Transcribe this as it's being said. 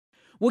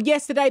Well,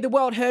 yesterday the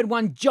world heard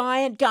one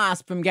giant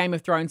gasp from Game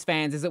of Thrones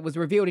fans as it was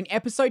revealed in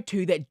episode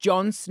 2 that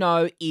Jon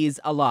Snow is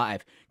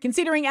alive.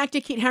 Considering actor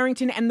Kit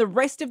Harington and the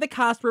rest of the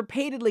cast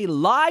repeatedly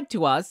lied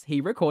to us, he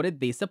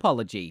recorded this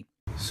apology.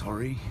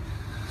 Sorry.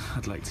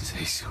 I'd like to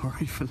say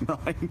sorry for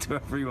lying to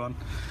everyone.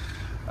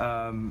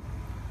 I'm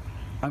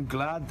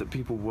glad that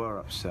people were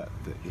upset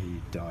that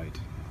he died.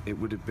 It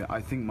would have been,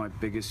 I think my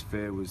biggest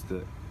fear was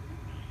that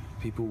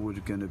people were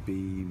going to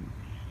be,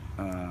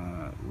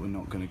 were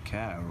not going to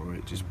care, or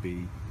it'd just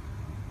be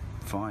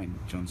fine,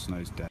 Jon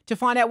Snow's dead. To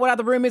find out what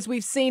other rumours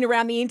we've seen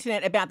around the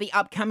internet about the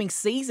upcoming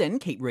season,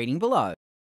 keep reading below.